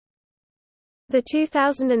The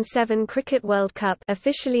 2007 Cricket World Cup,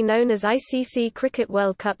 officially known as ICC Cricket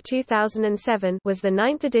World Cup 2007, was the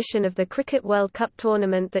ninth edition of the Cricket World Cup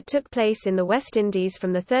tournament that took place in the West Indies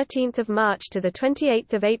from 13 March to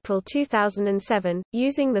 28 April 2007,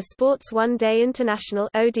 using the Sports One Day International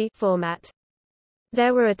 (ODI) format.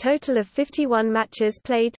 There were a total of 51 matches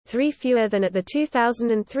played, 3 fewer than at the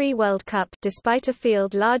 2003 World Cup, despite a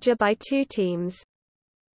field larger by 2 teams.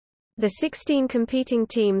 The 16 competing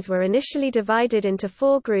teams were initially divided into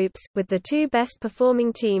 4 groups, with the 2 best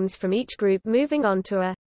performing teams from each group moving on to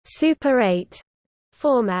a Super 8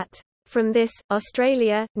 format. From this,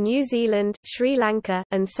 Australia, New Zealand, Sri Lanka,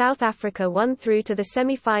 and South Africa won through to the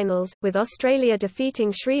semi-finals, with Australia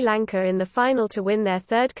defeating Sri Lanka in the final to win their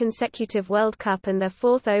 3rd consecutive World Cup and their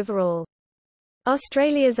 4th overall.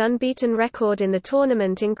 Australia's unbeaten record in the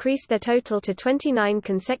tournament increased their total to 29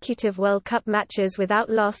 consecutive World Cup matches without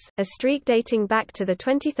loss, a streak dating back to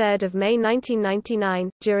 23 May 1999,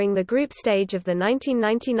 during the group stage of the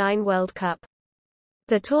 1999 World Cup.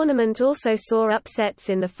 The tournament also saw upsets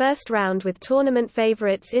in the first round, with tournament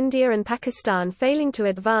favourites India and Pakistan failing to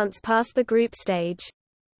advance past the group stage.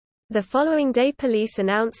 The following day, police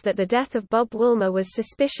announced that the death of Bob Woolmer was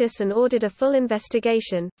suspicious and ordered a full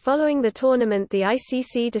investigation. Following the tournament, the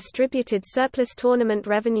ICC distributed surplus tournament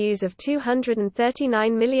revenues of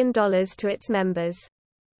 $239 million to its members.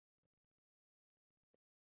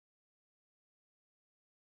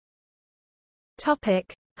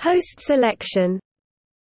 Topic: Host selection.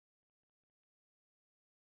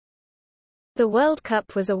 The World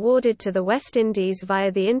Cup was awarded to the West Indies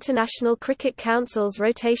via the International Cricket Council's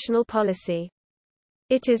rotational policy.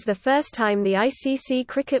 It is the first time the ICC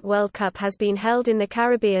Cricket World Cup has been held in the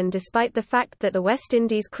Caribbean, despite the fact that the West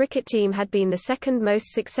Indies cricket team had been the second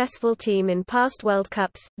most successful team in past World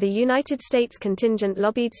Cups. The United States contingent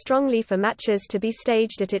lobbied strongly for matches to be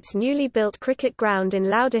staged at its newly built cricket ground in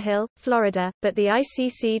Lauderhill, Florida, but the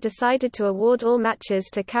ICC decided to award all matches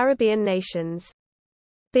to Caribbean nations.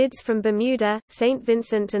 Bids from Bermuda, St.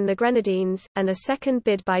 Vincent and the Grenadines, and a second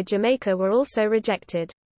bid by Jamaica were also rejected.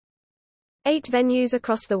 8 venues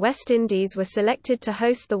across the West Indies were selected to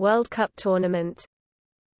host the World Cup tournament.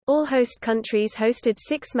 All host countries hosted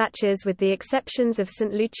 6 matches with the exceptions of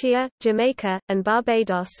St. Lucia, Jamaica, and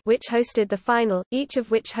Barbados, which hosted the final, each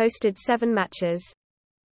of which hosted 7 matches.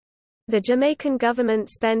 The Jamaican government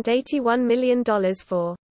spent $81 million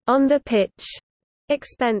for on-the-pitch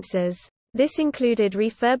expenses. This included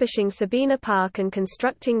refurbishing Sabina Park and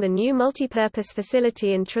constructing the new multipurpose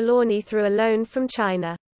facility in Trelawney through a loan from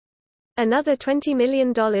China. Another $20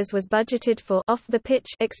 million was budgeted for off-the-pitch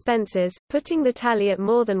expenses, putting the tally at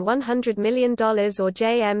more than $100 million, or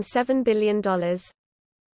 $7 billion.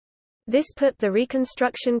 This put the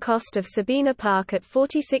reconstruction cost of Sabina Park at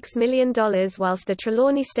 $46 million, whilst the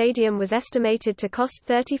Trelawney Stadium was estimated to cost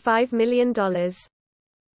 $35 million.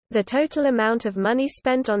 The total amount of money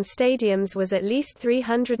spent on stadiums was at least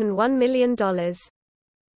 $301 million.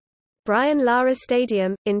 Brian Lara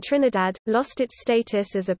Stadium, in Trinidad, lost its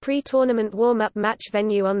status as a pre-tournament warm-up match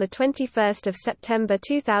venue on 21 September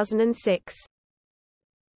 2006.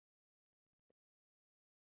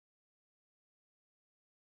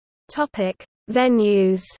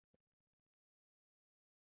 Venues.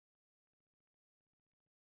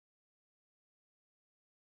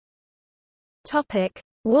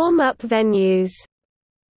 Warm-up venues.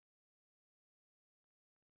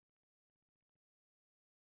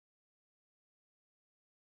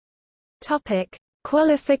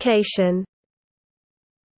 Qualification.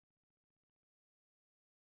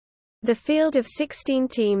 The field of 16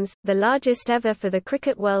 teams, the largest ever for the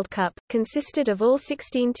Cricket World Cup, consisted of all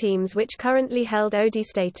 16 teams which currently held ODI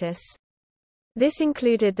status. This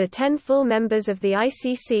included the 10 full members of the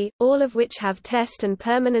ICC, all of which have Test and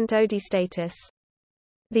permanent ODI status.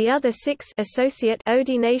 The other 6 associate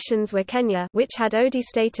ODI nations were Kenya, which had ODI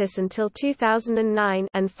status until 2009,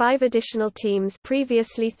 and 5 additional teams,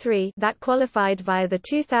 previously 3, that qualified via the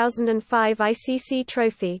 2005 ICC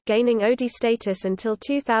Trophy, gaining ODI status until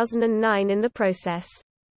 2009 in the process.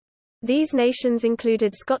 These nations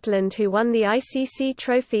included Scotland, who won the ICC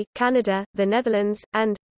Trophy, Canada, the Netherlands,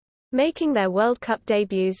 and making their World Cup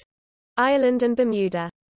debuts, Ireland and Bermuda.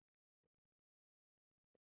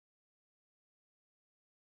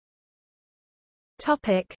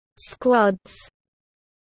 Squads.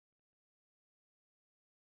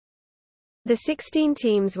 The 16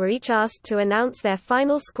 teams were each asked to announce their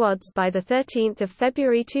final squads by 13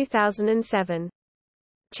 February 2007.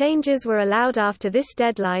 Changes were allowed after this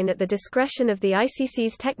deadline at the discretion of the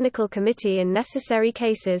ICC's technical committee in necessary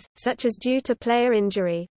cases, such as due to player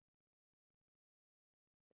injury.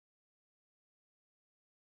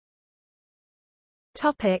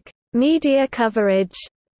 Media coverage.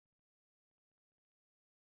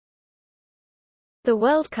 The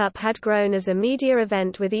World Cup had grown as a media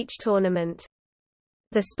event with each tournament.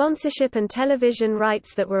 The sponsorship and television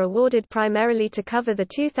rights that were awarded primarily to cover the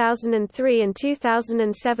 2003 and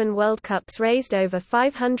 2007 World Cups raised over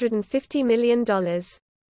 $550 million.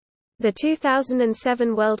 The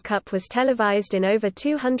 2007 World Cup was televised in over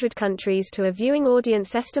 200 countries to a viewing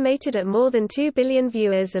audience estimated at more than 2 billion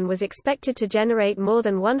viewers and was expected to generate more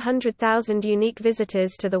than 100,000 unique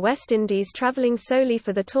visitors to the West Indies travelling solely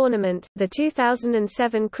for the tournament. The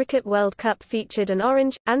 2007 Cricket World Cup featured an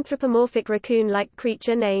orange, anthropomorphic raccoon-like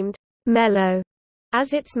creature named Mello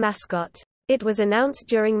as its mascot. It was announced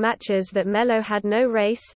during matches that Mello had no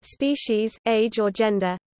race, species, age or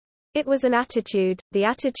gender. It was an attitude, the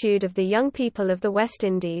attitude of the young people of the West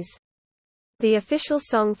Indies. The official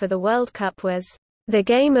song for the World Cup was, "The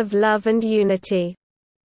Game of Love and Unity,"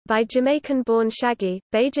 by Jamaican-born Shaggy,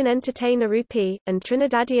 Bajan entertainer Rupi, and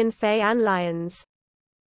Trinidadian Faye Ann Lyons.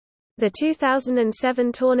 The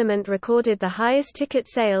 2007 tournament recorded the highest ticket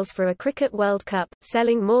sales for a Cricket World Cup,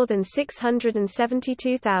 selling more than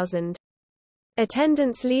 672,000.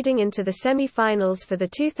 Attendance leading into the semi-finals for the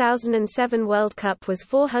 2007 World Cup was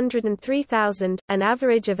 403,000, an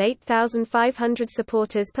average of 8,500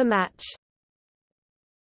 supporters per match.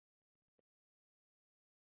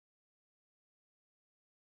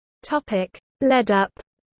 Leadup.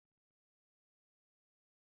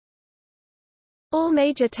 All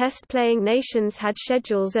major test-playing nations had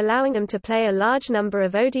schedules allowing them to play a large number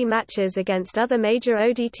of ODI matches against other major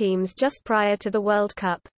ODI teams just prior to the World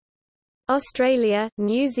Cup. Australia,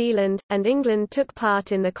 New Zealand, and England took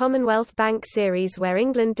part in the Commonwealth Bank Series where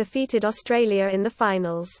England defeated Australia in the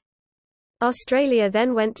finals. Australia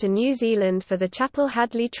then went to New Zealand for the Chappell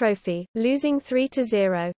Hadley Trophy, losing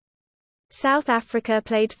 3-0. South Africa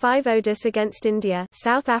played 5 ODIs against India.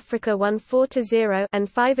 South Africa won 4-0 and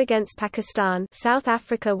 5 against Pakistan. South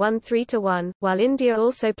Africa won 3-1, while India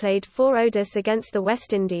also played 4 ODIs against the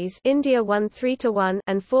West Indies. India won 3-1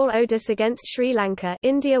 and 4 ODIs against Sri Lanka.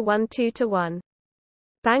 India won 2-1.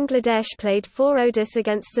 Bangladesh played 4 ODIs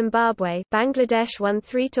against Zimbabwe. Bangladesh won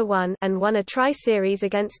 3-1 and won a tri-series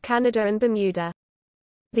against Canada and Bermuda.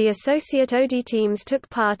 The associate ODI teams took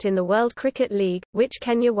part in the World Cricket League, which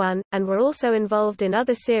Kenya won, and were also involved in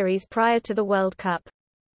other series prior to the World Cup.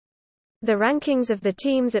 The rankings of the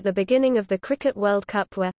teams at the beginning of the Cricket World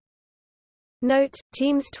Cup were: Note,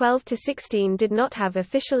 teams 12 to 16 did not have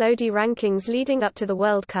official ODI rankings leading up to the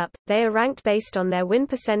World Cup. They are ranked based on their win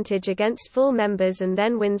percentage against full members and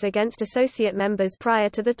then wins against associate members prior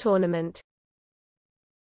to the tournament.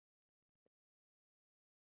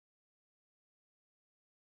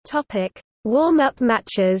 Topic: Warm-up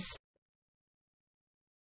matches.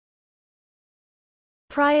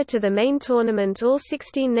 Prior to the main tournament, all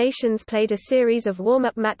 16 nations played a series of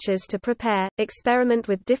warm-up matches to prepare, experiment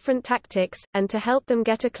with different tactics, and to help them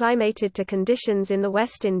get acclimated to conditions in the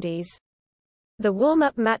West Indies. The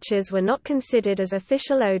warm-up matches were not considered as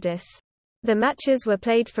official ODIs. The matches were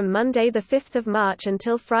played from Monday 5 March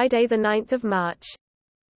until Friday 9 March.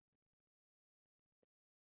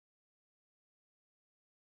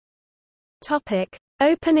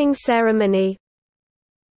 Opening ceremony.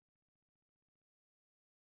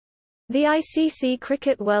 The ICC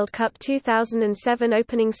Cricket World Cup 2007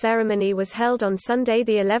 opening ceremony was held on Sunday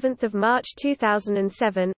 11 March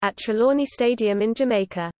 2007, at Trelawney Stadium in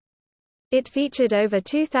Jamaica. It featured over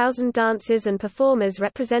 2,000 dancers and performers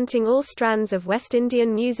representing all strands of West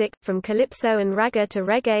Indian music, from calypso and ragga to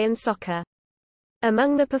reggae and soca.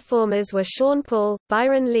 Among the performers were Sean Paul,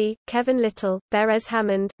 Byron Lee, Kevin Little, Beres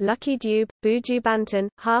Hammond, Lucky Dube, Buju Banton,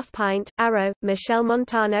 Half Pint, Arrow, Michelle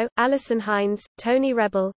Montano, Alison Hines, Tony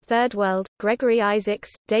Rebel, Third World, Gregory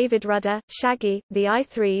Isaacs, David Rudder, Shaggy, the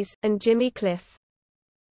I3s, and Jimmy Cliff.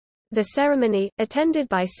 The ceremony, attended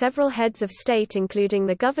by several heads of state including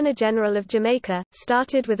the Governor-General of Jamaica,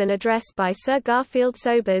 started with an address by Sir Garfield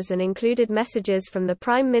Sobers and included messages from the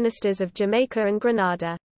Prime Ministers of Jamaica and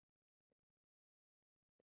Grenada.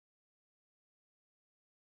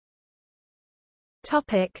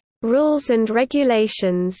 Rules and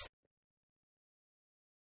regulations.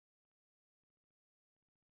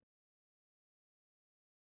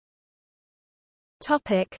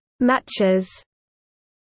 Matches.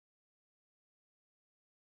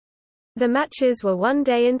 The matches were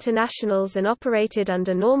one-day internationals and operated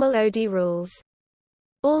under normal ODI rules.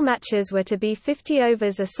 All matches were to be 50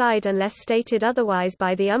 overs a side unless stated otherwise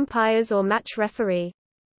by the umpires or match referee.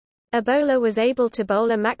 A bowler was able to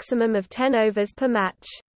bowl a maximum of 10 overs per match.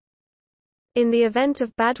 In the event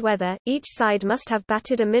of bad weather, each side must have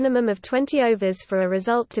batted a minimum of 20 overs for a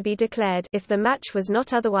result to be declared if the match was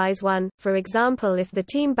not otherwise won, for example if the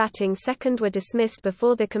team batting second were dismissed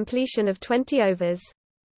before the completion of 20 overs.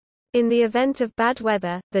 In the event of bad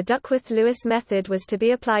weather, the Duckworth-Lewis method was to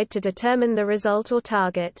be applied to determine the result or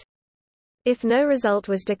target. If no result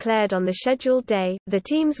was declared on the scheduled day, the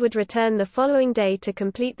teams would return the following day to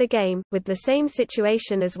complete the game, with the same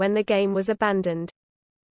situation as when the game was abandoned.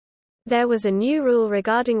 There was a new rule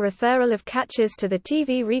regarding referral of catches to the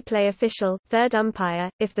TV replay official, third umpire,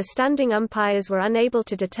 if the standing umpires were unable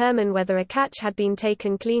to determine whether a catch had been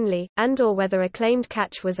taken cleanly, and/or whether a claimed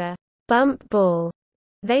catch was a bump ball.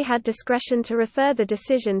 They had discretion to refer the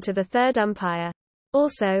decision to the third umpire.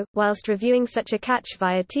 Also, whilst reviewing such a catch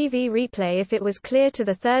via TV replay, if it was clear to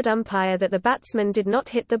the third umpire that the batsman did not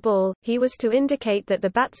hit the ball, he was to indicate that the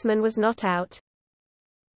batsman was not out.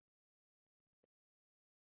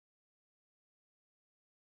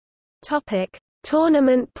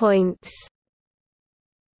 Tournament points.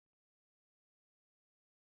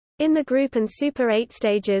 In the Group and Super 8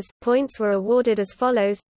 stages, points were awarded as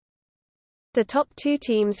follows. The top two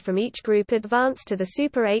teams from each group advanced to the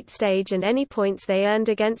Super 8 stage, and any points they earned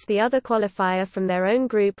against the other qualifier from their own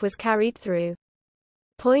group was carried through.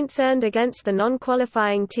 Points earned against the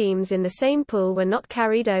non-qualifying teams in the same pool were not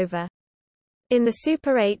carried over. In the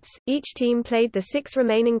Super 8s, each team played the 6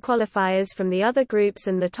 remaining qualifiers from the other groups,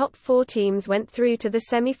 and the top 4 teams went through to the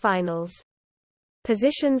semi-finals.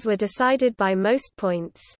 Positions were decided by most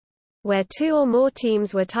points. Where 2 or more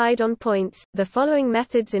teams were tied on points, the following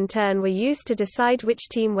methods in turn were used to decide which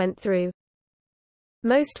team went through.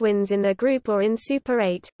 Most wins in their group or in Super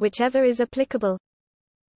 8, whichever is applicable.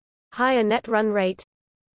 Higher net run rate.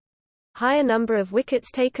 Higher number of wickets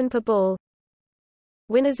taken per ball.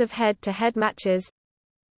 Winners of head-to-head matches.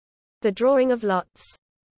 The drawing of lots.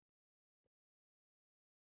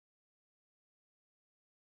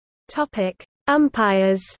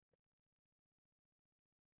 Umpires.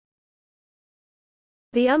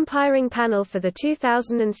 The umpiring panel for the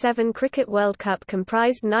 2007 Cricket World Cup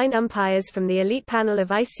comprised 9 umpires from the elite panel of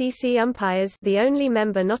ICC umpires, the only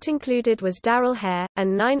member not included was Darrell Hare,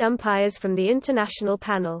 and 9 umpires from the international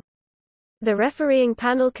panel. The refereeing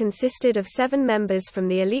panel consisted of 7 members from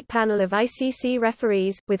the elite panel of ICC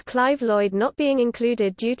referees, with Clive Lloyd not being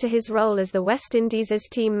included due to his role as the West Indies'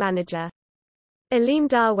 team manager. Aleem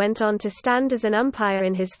Dar went on to stand as an umpire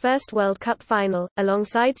in his first World Cup final,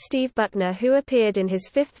 alongside Steve Buckner, who appeared in his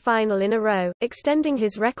 5th final in a row, extending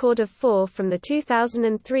his record of 4 from the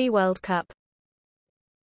 2003 World Cup.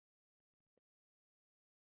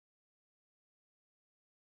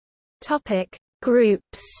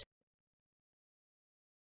 Groups.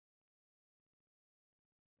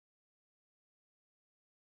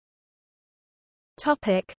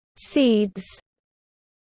 Seeds.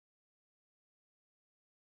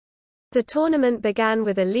 The tournament began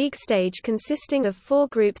with a league stage consisting of 4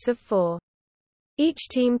 groups of 4. Each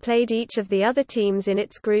team played each of the other teams in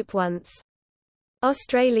its group once.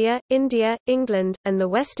 Australia, India, England, and the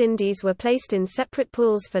West Indies were placed in separate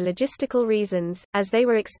pools for logistical reasons, as they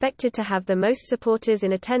were expected to have the most supporters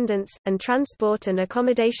in attendance, and transport and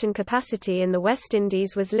accommodation capacity in the West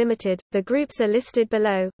Indies was limited. The groups are listed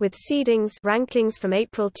below, with seedings rankings from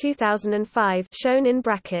April 2005 shown in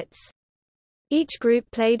brackets. Each group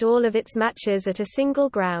played all of its matches at a single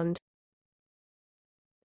ground.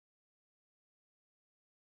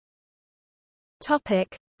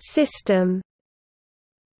 System.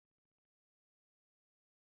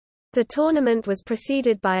 The tournament was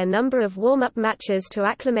preceded by a number of warm-up matches to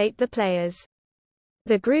acclimate the players.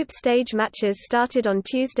 The group stage matches started on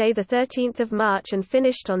Tuesday 13 March and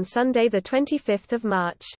finished on Sunday 25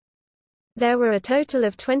 March. There were a total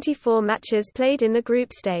of 24 matches played in the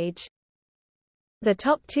group stage. The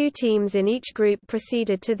top 2 teams in each group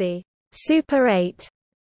proceeded to the Super 8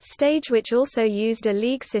 stage, which also used a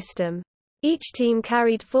league system. Each team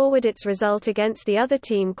carried forward its result against the other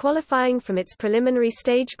team qualifying from its preliminary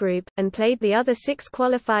stage group, and played the other 6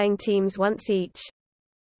 qualifying teams once each.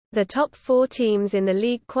 The top 4 teams in the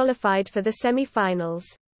league qualified for the semi-finals.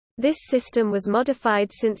 This system was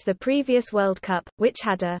modified since the previous World Cup, which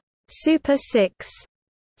had a Super 6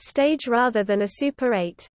 stage rather than a Super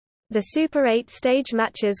 8. The Super 8 stage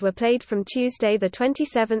matches were played from Tuesday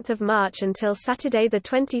 27 March until Saturday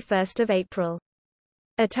 21 April.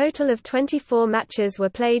 A total of 24 matches were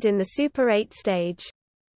played in the Super 8 stage.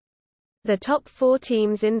 The top 4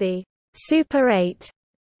 teams in the Super 8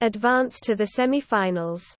 advanced to the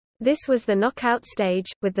semi-finals. This was the knockout stage,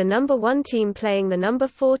 with the number 1 team playing the number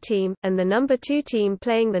 4 team, and the number 2 team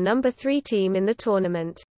playing the number 3 team in the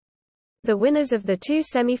tournament. The winners of the two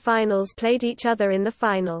semi-finals played each other in the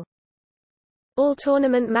final. All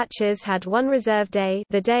tournament matches had one reserve day,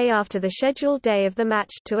 the day after the scheduled day of the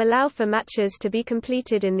match, to allow for matches to be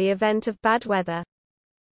completed in the event of bad weather.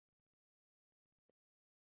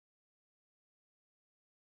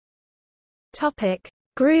 Topic: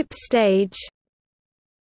 Group stage.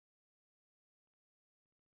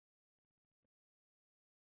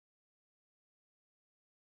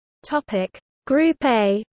 Topic: Group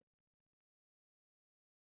A.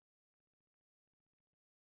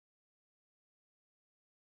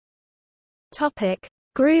 Topic: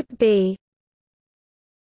 Group B.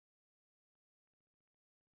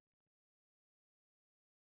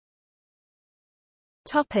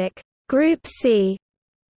 Topic: Group C.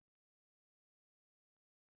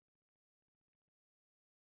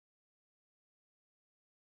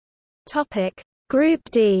 Topic: Group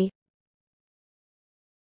D.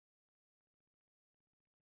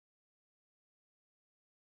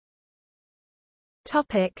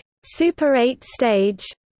 Topic: Super 8 stage.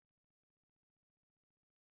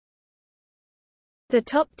 The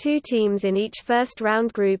top two teams in each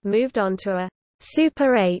first-round group moved on to a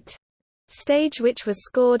Super 8 stage, which was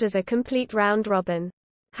scored as a complete round-robin.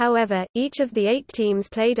 However, each of the 8 teams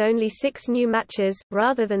played only 6 new matches,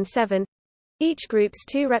 rather than 7. Each group's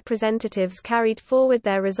 2 representatives carried forward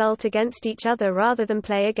their result against each other rather than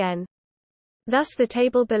play again. Thus the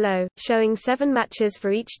table below, showing 7 matches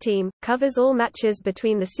for each team, covers all matches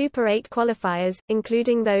between the Super 8 qualifiers,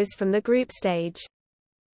 including those from the group stage.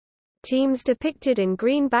 Teams depicted in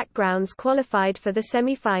green backgrounds qualified for the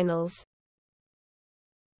semi-finals.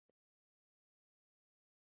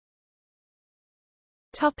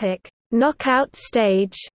 Topic: Knockout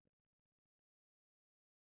stage.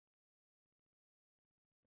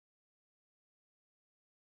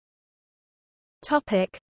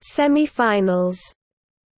 Topic: Semi-finals.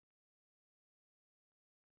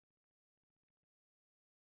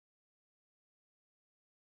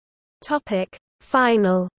 Topic: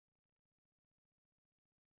 Final.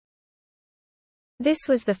 This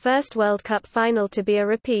was the first World Cup final to be a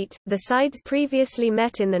repeat. The sides previously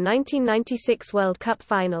met in the 1996 World Cup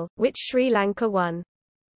final, which Sri Lanka won.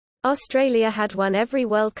 Australia had won every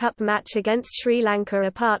World Cup match against Sri Lanka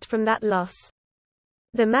apart from that loss.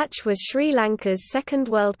 The match was Sri Lanka's second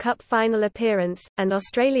World Cup final appearance, and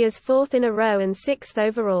Australia's 4th in a row and 6th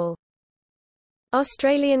overall.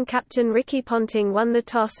 Australian captain Ricky Ponting won the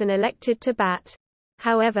toss and elected to bat.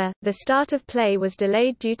 However, the start of play was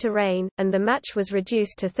delayed due to rain, and the match was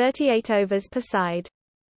reduced to 38 overs per side.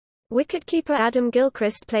 Wicketkeeper Adam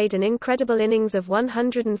Gilchrist played an incredible innings of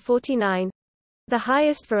 149—the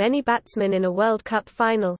highest for any batsman in a World Cup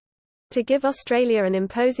final—to give Australia an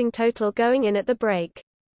imposing total going in at the break.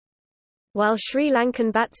 While Sri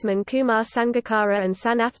Lankan batsmen Kumar Sangakkara and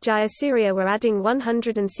Sanath Jayasuriya were adding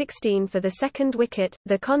 116 for the second wicket,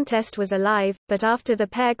 the contest was alive, but after the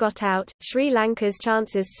pair got out, Sri Lanka's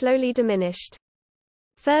chances slowly diminished.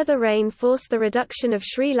 Further rain forced the reduction of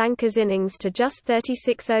Sri Lanka's innings to just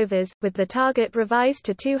 36 overs, with the target revised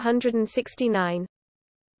to 269.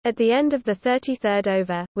 At the end of the 33rd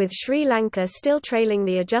over, with Sri Lanka still trailing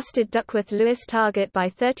the adjusted Duckworth-Lewis target by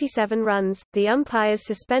 37 runs, the umpires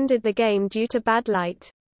suspended the game due to bad light.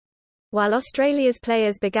 While Australia's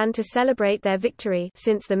players began to celebrate their victory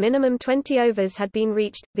since the minimum 20 overs had been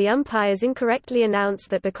reached, the umpires incorrectly announced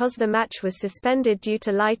that because the match was suspended due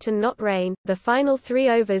to light and not rain, the final 3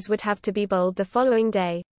 overs would have to be bowled the following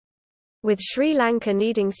day. With Sri Lanka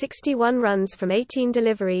needing 61 runs from 18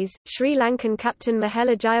 deliveries, Sri Lankan captain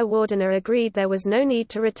Mahela Jayawardene agreed there was no need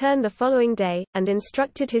to return the following day, and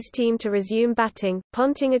instructed his team to resume batting.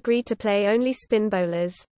 Ponting agreed to play only spin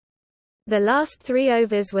bowlers. The last 3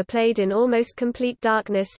 overs were played in almost complete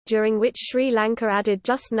darkness, during which Sri Lanka added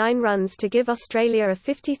just 9 runs to give Australia a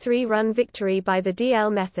 53-run victory by the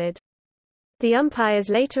DL method. The umpires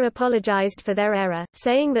later apologised for their error,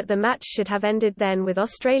 saying that the match should have ended then with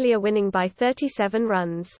Australia winning by 37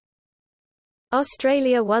 runs.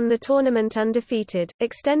 Australia won the tournament undefeated,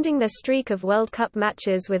 extending their streak of World Cup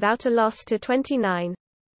matches without a loss to 29.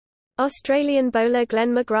 Australian bowler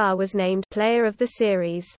Glenn McGrath was named Player of the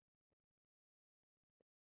Series.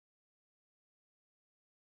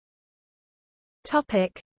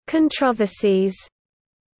 Controversies.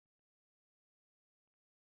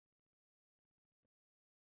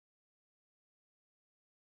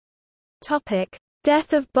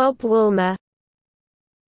 Death of Bob Woolmer.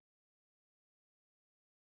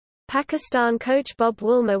 Pakistan coach Bob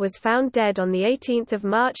Woolmer was found dead on 18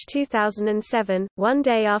 March 2007, one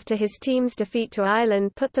day after his team's defeat to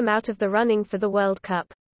Ireland put them out of the running for the World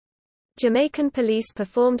Cup. Jamaican police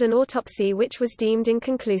performed an autopsy which was deemed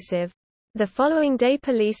inconclusive. The following day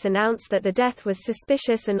police announced that the death was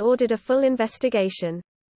suspicious and ordered a full investigation.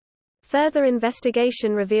 Further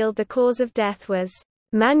investigation revealed the cause of death was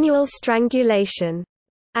manual strangulation,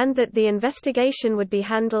 and that the investigation would be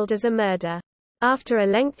handled as a murder. After a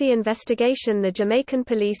lengthy investigation, the Jamaican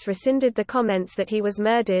police rescinded the comments that he was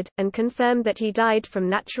murdered, and confirmed that he died from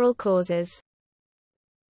natural causes.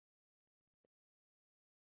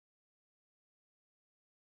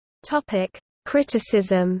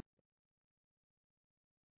 Criticism.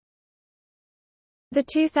 The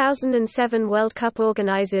 2007 World Cup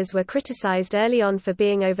organizers were criticized early on for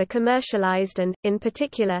being over-commercialized and, in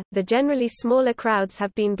particular, the generally smaller crowds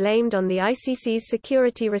have been blamed on the ICC's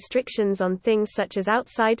security restrictions on things such as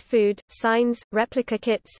outside food, signs, replica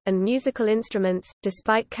kits, and musical instruments,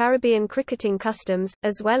 despite Caribbean cricketing customs,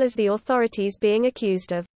 as well as the authorities being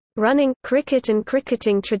accused of running cricket and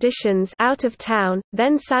cricketing traditions out of town,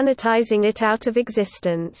 then sanitizing it out of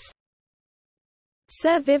existence.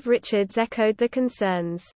 Sir Viv Richards echoed the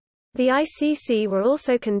concerns. The ICC were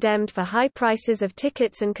also condemned for high prices of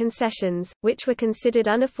tickets and concessions, which were considered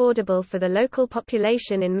unaffordable for the local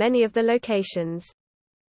population in many of the locations.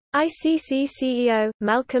 ICC CEO,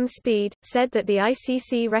 Malcolm Speed, said that the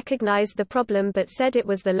ICC recognized the problem but said it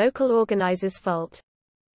was the local organizers' fault.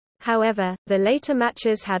 However, the later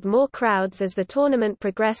matches had more crowds as the tournament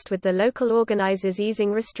progressed, with the local organizers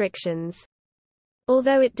easing restrictions.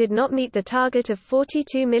 Although it did not meet the target of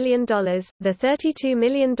 $42 million, the $32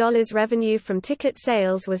 million revenue from ticket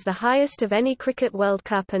sales was the highest of any Cricket World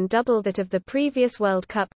Cup and double that of the previous World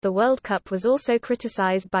Cup. The World Cup was also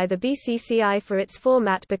criticized by the BCCI for its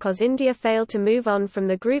format because India failed to move on from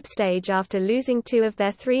the group stage after losing 2 of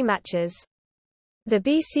their 3 matches. The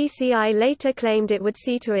BCCI later claimed it would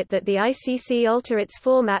see to it that the ICC alter its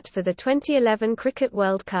format for the 2011 Cricket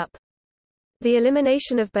World Cup. The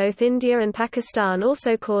elimination of both India and Pakistan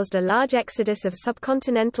also caused a large exodus of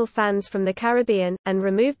subcontinental fans from the Caribbean, and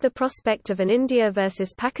removed the prospect of an India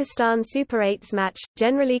versus Pakistan Super 8s match,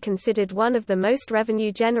 generally considered one of the most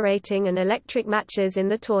revenue-generating and electric matches in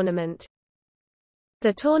the tournament.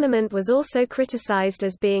 The tournament was also criticized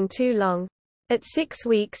as being too long. At 6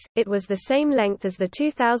 weeks, it was the same length as the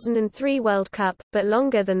 2003 World Cup, but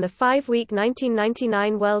longer than the 5-week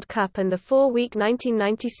 1999 World Cup and the 4-week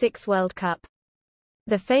 1996 World Cup.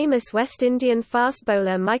 The famous West Indian fast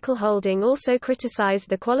bowler Michael Holding also criticized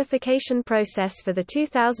the qualification process for the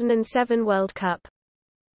 2007 World Cup.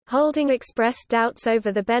 Holding expressed doubts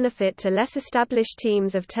over the benefit to less established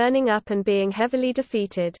teams of turning up and being heavily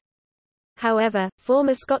defeated. However,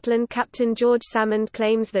 former Scotland captain George Salmond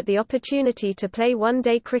claims that the opportunity to play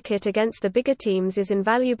one-day cricket against the bigger teams is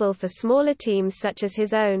invaluable for smaller teams such as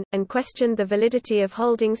his own, and questioned the validity of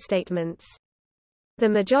Holding's statements. The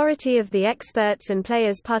majority of the experts and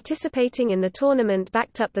players participating in the tournament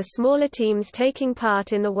backed up the smaller teams taking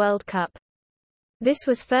part in the World Cup. This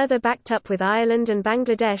was further backed up with Ireland and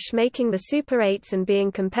Bangladesh making the Super 8s and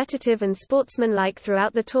being competitive and sportsmanlike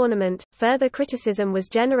throughout the tournament. Further criticism was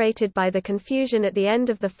generated by the confusion at the end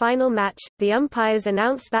of the final match. The umpires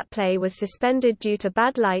announced that play was suspended due to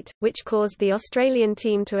bad light, which caused the Australian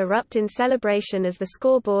team to erupt in celebration as the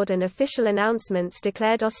scoreboard and official announcements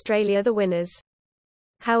declared Australia the winners.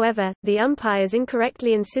 However, the umpires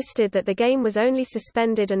incorrectly insisted that the game was only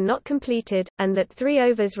suspended and not completed, and that 3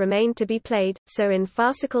 overs remained to be played, so in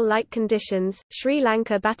farcical-like conditions, Sri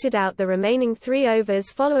Lanka batted out the remaining 3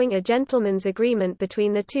 overs following a gentleman's agreement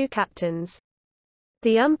between the 2 captains.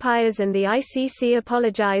 The umpires and the ICC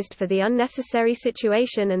apologized for the unnecessary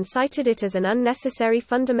situation and cited it as an unnecessary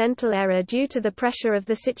fundamental error due to the pressure of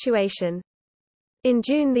the situation. In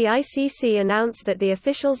June, the ICC announced that the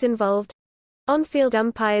officials involved, on-field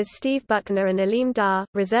umpires Steve Buckner and Aleem Dar,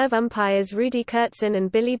 reserve umpires Rudy Kurtzen and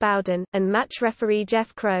Billy Bowden, and match referee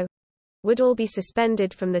Jeff Crow, would all be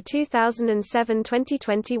suspended from the 2007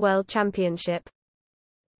 T20 World Championship.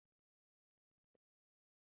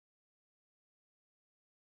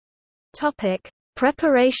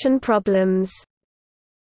 Preparation problems.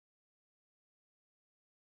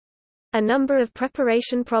 A number of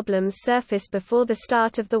preparation problems surfaced before the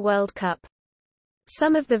start of the World Cup.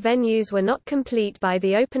 Some of the venues were not complete by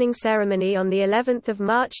the opening ceremony on the 11th of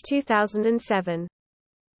March 2007.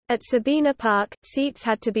 At Sabina Park, seats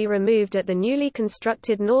had to be removed at the newly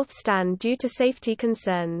constructed North Stand due to safety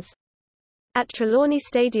concerns. At Trelawney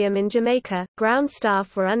Stadium in Jamaica, ground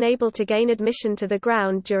staff were unable to gain admission to the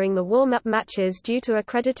ground during the warm-up matches due to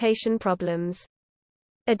accreditation problems.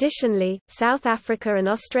 Additionally, South Africa and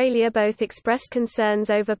Australia both expressed concerns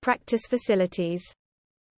over practice facilities.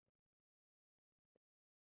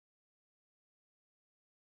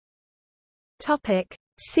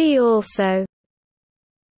 See also: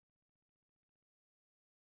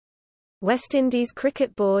 West Indies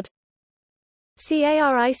Cricket Board.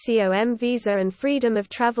 CARICOM visa and freedom of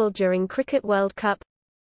travel during Cricket World Cup.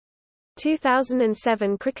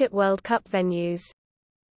 2007 Cricket World Cup venues.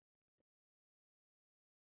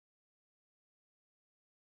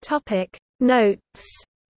 Topic Notes.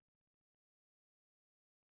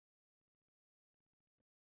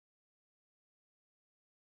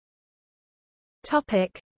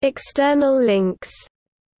 Topic External links.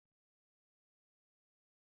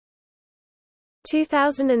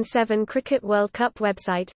 2007 Cricket World Cup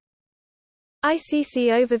website. ICC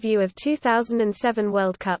overview of 2007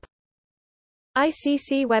 World Cup.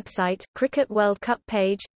 ICC website, Cricket World Cup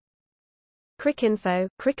page. Cricinfo,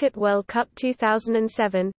 Cricket World Cup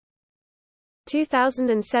 2007.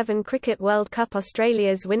 2007 Cricket World Cup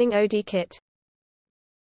Australia's winning OD kit.